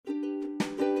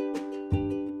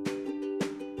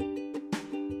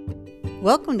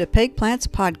Welcome to Peg Plants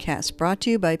Podcast, brought to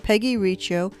you by Peggy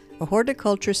Riccio, a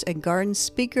horticulturist and garden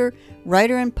speaker,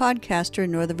 writer, and podcaster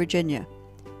in Northern Virginia.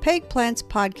 Peg Plants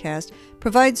Podcast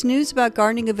provides news about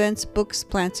gardening events, books,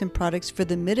 plants, and products for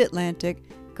the Mid-Atlantic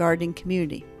gardening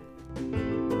community.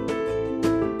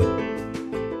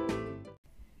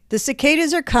 The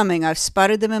cicadas are coming. I've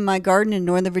spotted them in my garden in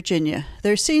Northern Virginia.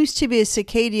 There seems to be a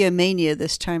cicada mania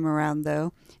this time around,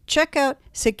 though. Check out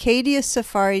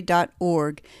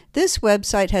cicadiasafari.org. This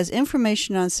website has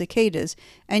information on cicadas,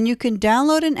 and you can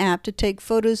download an app to take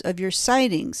photos of your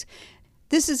sightings.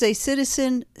 This is a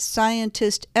citizen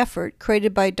scientist effort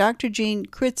created by Dr. Jean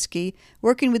Kritsky,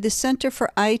 working with the Center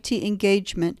for IT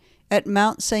Engagement at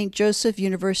Mount St. Joseph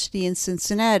University in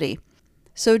Cincinnati.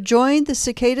 So join the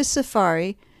Cicada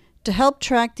Safari to help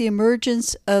track the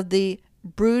emergence of the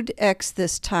Brood X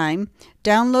this time.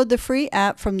 Download the free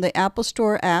app from the Apple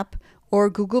Store app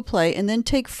or Google Play, and then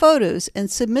take photos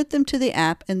and submit them to the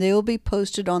app, and they will be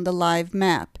posted on the live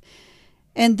map.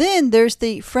 And then there's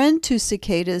the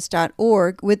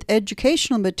friendtocicadas.org with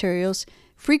educational materials,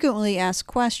 frequently asked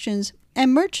questions,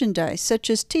 and merchandise such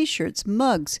as t-shirts,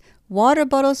 mugs, water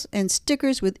bottles, and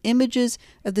stickers with images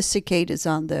of the cicadas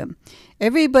on them.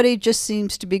 Everybody just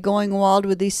seems to be going wild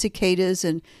with these cicadas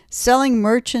and selling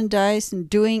merchandise and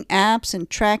doing apps and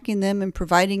tracking them and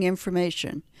providing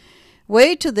information.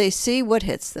 Wait till they see what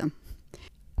hits them.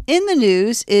 In the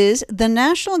news is the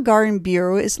National Garden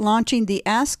Bureau is launching the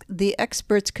Ask the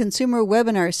Experts consumer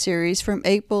webinar series from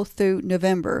April through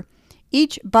November.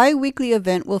 Each bi-weekly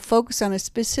event will focus on a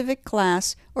specific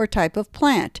class or type of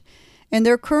plant, and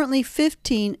there are currently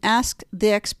 15 Ask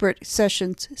the Expert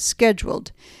sessions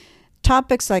scheduled.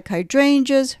 Topics like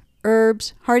hydrangeas,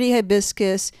 herbs, hardy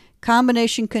hibiscus,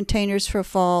 combination containers for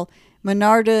fall,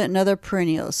 monarda, and other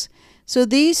perennials. So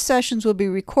these sessions will be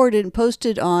recorded and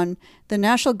posted on the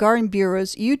National Garden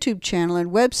Bureau's YouTube channel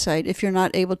and website if you're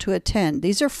not able to attend.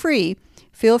 These are free.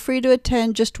 Feel free to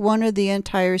attend just one or the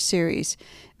entire series.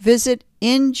 Visit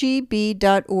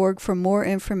ngb.org for more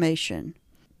information.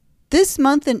 This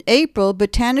month in April,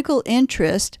 Botanical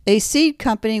Interest, a seed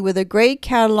company with a great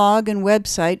catalog and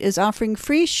website, is offering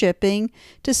free shipping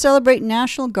to celebrate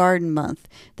National Garden Month.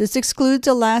 This excludes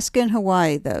Alaska and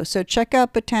Hawaii, though, so check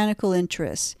out Botanical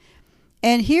Interest.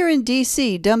 And here in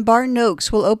D.C., Dumbarton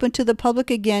Oaks will open to the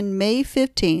public again May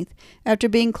 15th after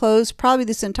being closed probably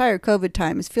this entire COVID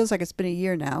time. It feels like it's been a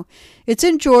year now. It's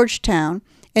in Georgetown,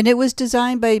 and it was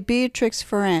designed by Beatrix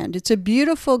Ferrand. It's a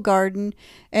beautiful garden,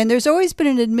 and there's always been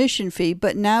an admission fee,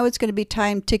 but now it's going to be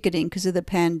time ticketing because of the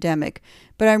pandemic.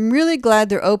 But I'm really glad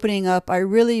they're opening up. I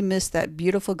really miss that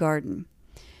beautiful garden.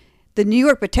 The New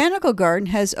York Botanical Garden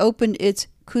has opened its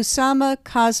Kusama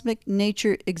Cosmic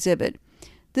Nature exhibit.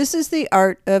 This is the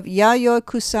art of Yayoi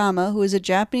Kusama, who is a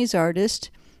Japanese artist,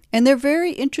 and there are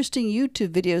very interesting YouTube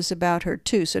videos about her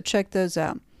too, so check those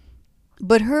out.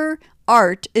 But her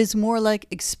art is more like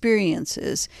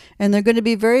experiences, and they're going to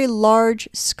be very large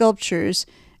sculptures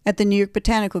at the New York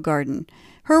Botanical Garden.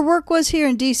 Her work was here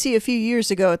in D.C. a few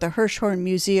years ago at the Hirshhorn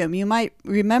Museum. You might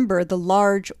remember the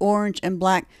large orange and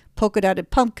black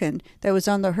polka-dotted pumpkin that was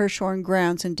on the Hirshhorn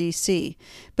grounds in D.C.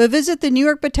 But visit the New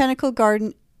York Botanical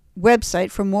Garden website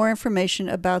for more information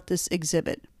about this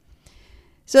exhibit.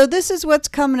 So this is what's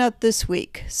coming up this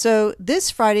week. So this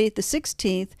Friday, the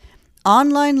 16th,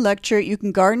 online lecture, You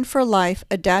Can Garden for Life,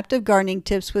 Adaptive Gardening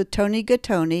Tips with Tony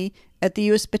Gattoni at the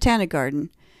U.S. Botanic Garden.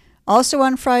 Also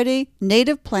on Friday,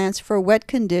 Native Plants for Wet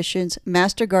Conditions,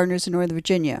 Master Gardeners in Northern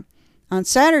Virginia. On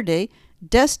Saturday,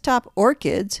 Desktop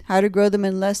Orchids, How to Grow Them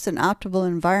in Less Than Optimal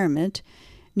Environment,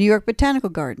 New York Botanical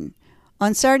Garden.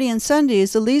 On Saturday and Sunday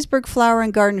is the Leesburg Flower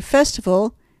and Garden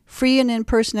Festival, free and in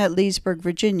person at Leesburg,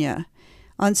 Virginia.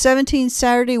 On 17th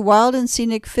Saturday, Wild and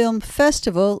Scenic Film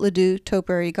Festival, Ladue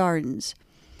Topiary Gardens.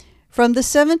 From the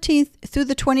 17th through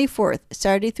the 24th,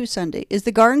 Saturday through Sunday, is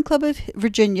the Garden Club of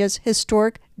Virginia's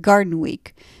Historic Garden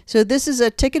Week. So this is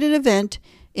a ticketed event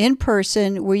in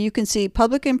person where you can see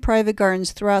public and private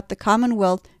gardens throughout the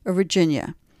Commonwealth of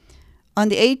Virginia. On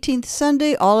the 18th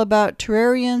Sunday, all about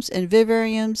terrariums and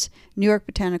vivariums, New York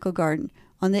Botanical Garden.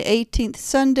 On the 18th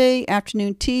Sunday,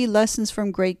 afternoon tea, lessons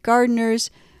from great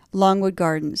gardeners, Longwood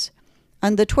Gardens.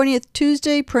 On the 20th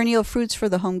Tuesday, perennial fruits for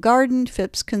the home garden,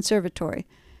 Phipps Conservatory.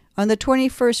 On the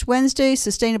 21st Wednesday,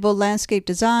 sustainable landscape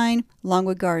design,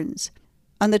 Longwood Gardens.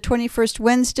 On the 21st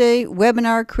Wednesday,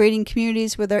 webinar Creating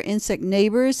Communities with Our Insect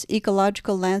Neighbors,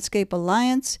 Ecological Landscape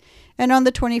Alliance. And on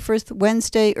the 21st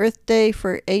Wednesday, Earth Day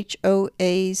for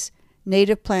HOA's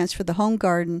Native Plants for the Home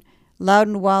Garden,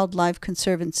 Loudon Wildlife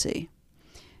Conservancy.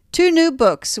 2 new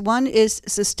books. One is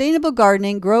Sustainable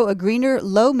Gardening, Grow a Greener,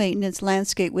 Low-Maintenance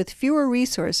Landscape with Fewer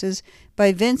Resources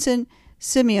by Vincent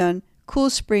Simeon, Cool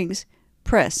Springs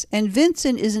Press. And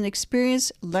Vincent is an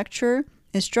experienced lecturer,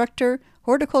 instructor,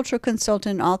 horticultural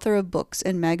consultant, and author of books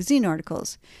and magazine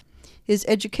articles. His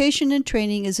education and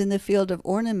training is in the field of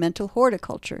ornamental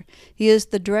horticulture. He is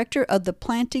the director of the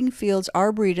Planting Fields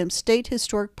Arboretum State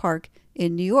Historic Park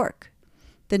in New York.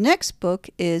 The next book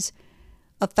is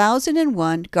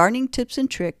 1001 Gardening Tips and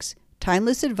Tricks,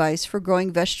 Timeless Advice for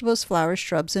Growing Vegetables, Flowers,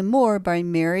 Shrubs, and More by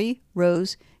Mary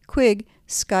Rose Quigg,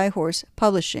 Skyhorse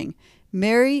Publishing.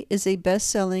 Mary is a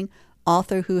best-selling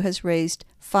author who has raised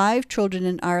 5 children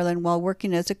in Ireland while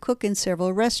working as a cook in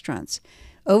several restaurants.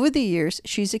 Over the years,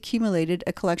 she's accumulated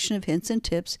a collection of hints and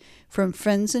tips from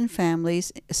friends and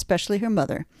families, especially her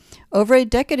mother. Over a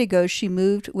decade ago, she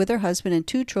moved with her husband and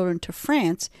 2 children to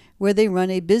France, where they run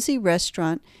a busy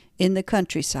restaurant in the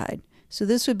countryside. So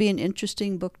this would be an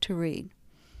interesting book to read.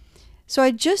 So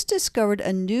I just discovered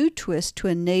a new twist to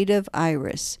a native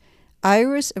iris.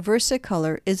 Iris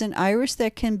versicolor is an iris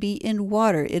that can be in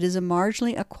water. It is a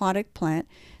marginally aquatic plant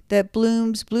that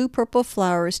blooms blue-purple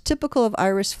flowers, typical of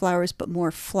iris flowers, but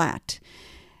more flat.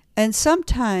 And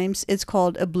sometimes it's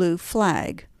called a blue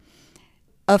flag.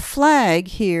 A flag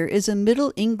here is a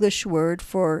Middle English word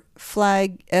for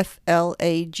flag,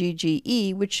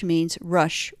 F-L-A-G-G-E, which means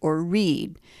rush or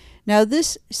reed. Now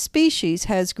this species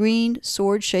has green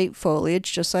sword-shaped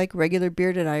foliage, just like regular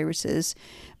bearded irises,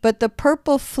 but the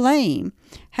purple flame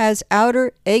has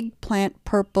outer eggplant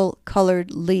purple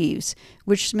colored leaves,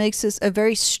 which makes this a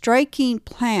very striking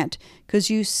plant because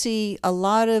you see a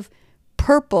lot of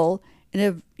purple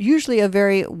in usually a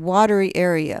very watery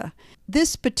area.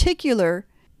 This particular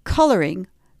coloring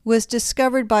was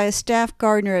discovered by a staff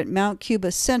gardener at Mount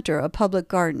Cuba Center, a public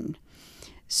garden.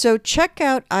 So check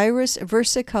out Iris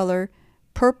versicolor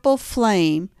Purple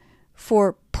Flame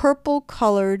for purple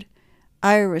colored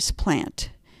iris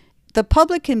plant. The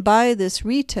public can buy this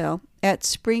retail at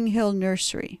Spring Hill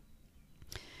Nursery.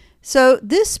 So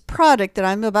this product that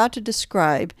I'm about to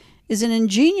describe is an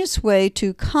ingenious way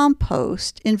to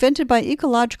compost invented by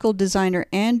ecological designer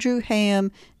Andrew Hayam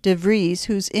de Vries,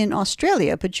 who's in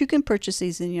Australia, but you can purchase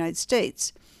these in the United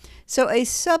States. So a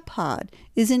subpod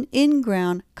is an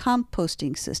in-ground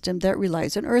composting system that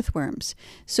relies on earthworms.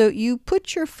 So you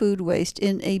put your food waste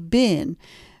in a bin,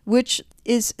 which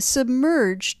is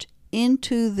submerged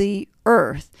into the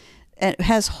earth. It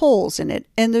has holes in it,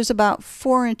 and there's about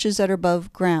 4 inches that are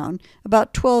above ground,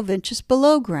 about 12 inches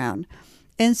below ground.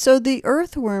 And so the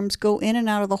earthworms go in and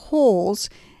out of the holes,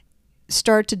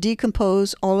 start to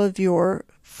decompose all of your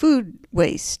food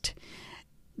waste.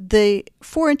 The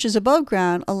 4 inches above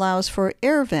ground allows for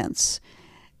air vents.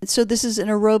 So this is an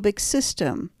aerobic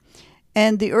system.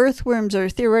 And the earthworms are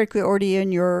theoretically already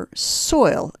in your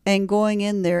soil and going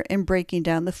in there and breaking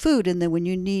down the food. And then when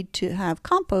you need to have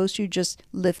compost, you just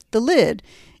lift the lid.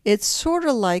 It's sort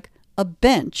of like a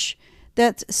bench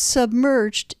that's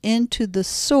submerged into the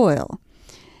soil.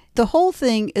 The whole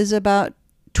thing is about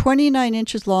 29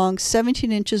 inches long,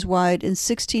 17 inches wide, and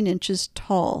 16 inches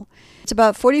tall. It's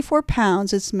about 44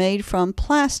 pounds. It's made from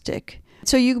plastic.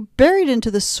 So you bury it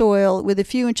into the soil with a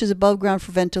few inches above ground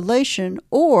for ventilation,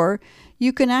 or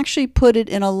you can actually put it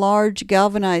in a large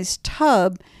galvanized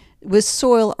tub with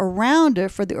soil around it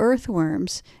for the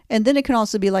earthworms, and then it can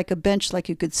also be like a bench, like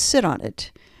you could sit on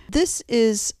it. This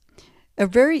is a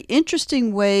very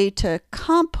interesting way to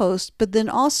compost, but then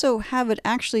also have it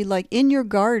actually like in your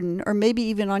garden or maybe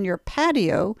even on your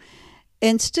patio,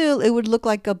 and still it would look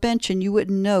like a bench and you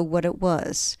wouldn't know what it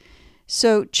was.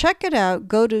 So check it out.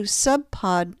 Go to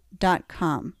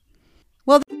subpod.com.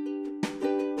 Well,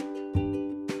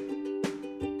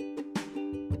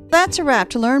 that's a wrap.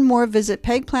 To learn more, visit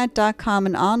pegplant.com,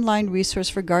 an online resource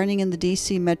for gardening in the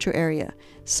DC metro area.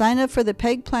 Sign up for the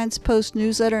Peg Plants Post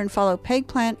newsletter and follow Peg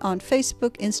Plant on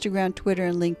Facebook, Instagram, Twitter,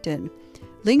 and LinkedIn.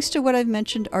 Links to what I've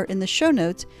mentioned are in the show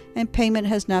notes, and payment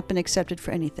has not been accepted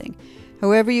for anything.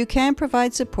 However, you can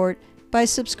provide support by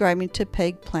subscribing to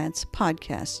Peg Plants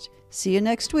Podcast. See you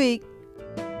next week.